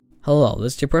Hello,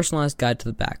 this is your personalized guide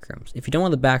to the backrooms. If you don't know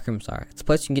what the backrooms are, it's a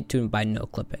place you can get to by no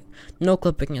clipping. No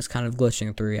clipping is kind of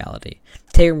glitching through reality.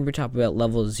 Today we're going to talk about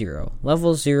level 0.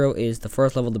 Level 0 is the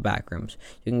first level of the backrooms.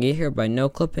 You can get here by no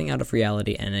clipping out of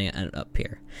reality and end up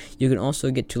here. You can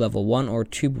also get to level 1 or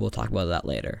 2, but we'll talk about that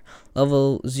later.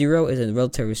 Level 0 is a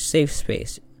relatively safe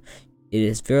space. It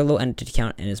is very low entity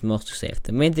count and is mostly safe.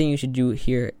 The main thing you should do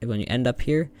here when you end up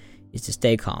here is to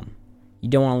stay calm. You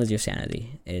don't want to lose your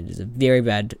sanity. It is a very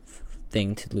bad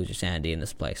thing to lose your sanity in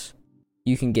this place.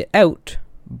 You can get out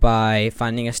by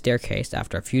finding a staircase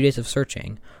after a few days of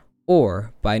searching,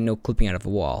 or by no clipping out of a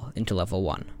wall into level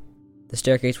 1. The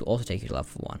staircase will also take you to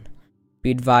level 1.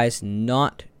 Be advised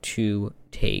not to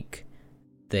take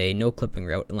the no clipping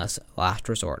route unless last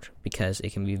resort, because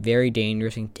it can be very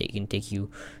dangerous and can take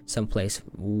you someplace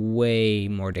way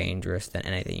more dangerous than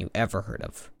anything you've ever heard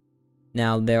of.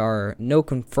 Now, there are no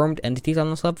confirmed entities on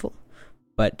this level,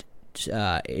 but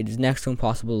it is next to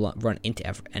impossible to run into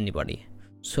anybody.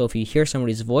 So if you hear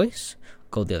somebody's voice,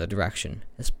 go the other direction,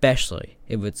 especially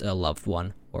if it's a loved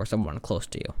one or someone close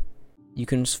to you. You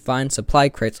can find supply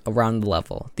crates around the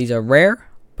level. These are rare,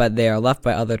 but they are left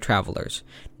by other travelers.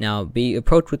 Now, be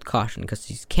approached with caution, because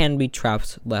these can be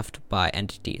traps left by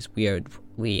entities.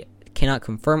 We cannot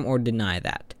confirm or deny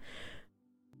that.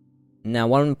 Now,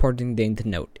 one important thing to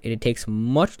note, it takes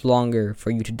much longer for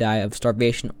you to die of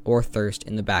starvation or thirst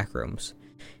in the back rooms.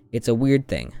 It's a weird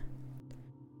thing,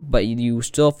 but you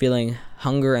still feeling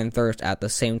hunger and thirst at the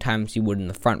same time as you would in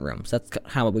the front rooms. That's kind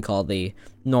of what we call the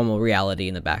normal reality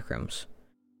in the back rooms.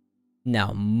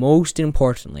 Now, most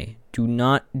importantly, do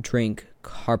not drink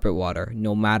carpet water,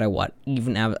 no matter what,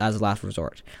 even as a last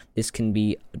resort. This can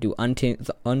do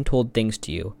untold things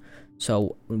to you.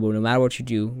 So, no matter what you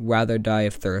do, rather die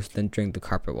of thirst than drink the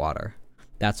carpet water.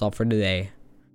 That's all for today.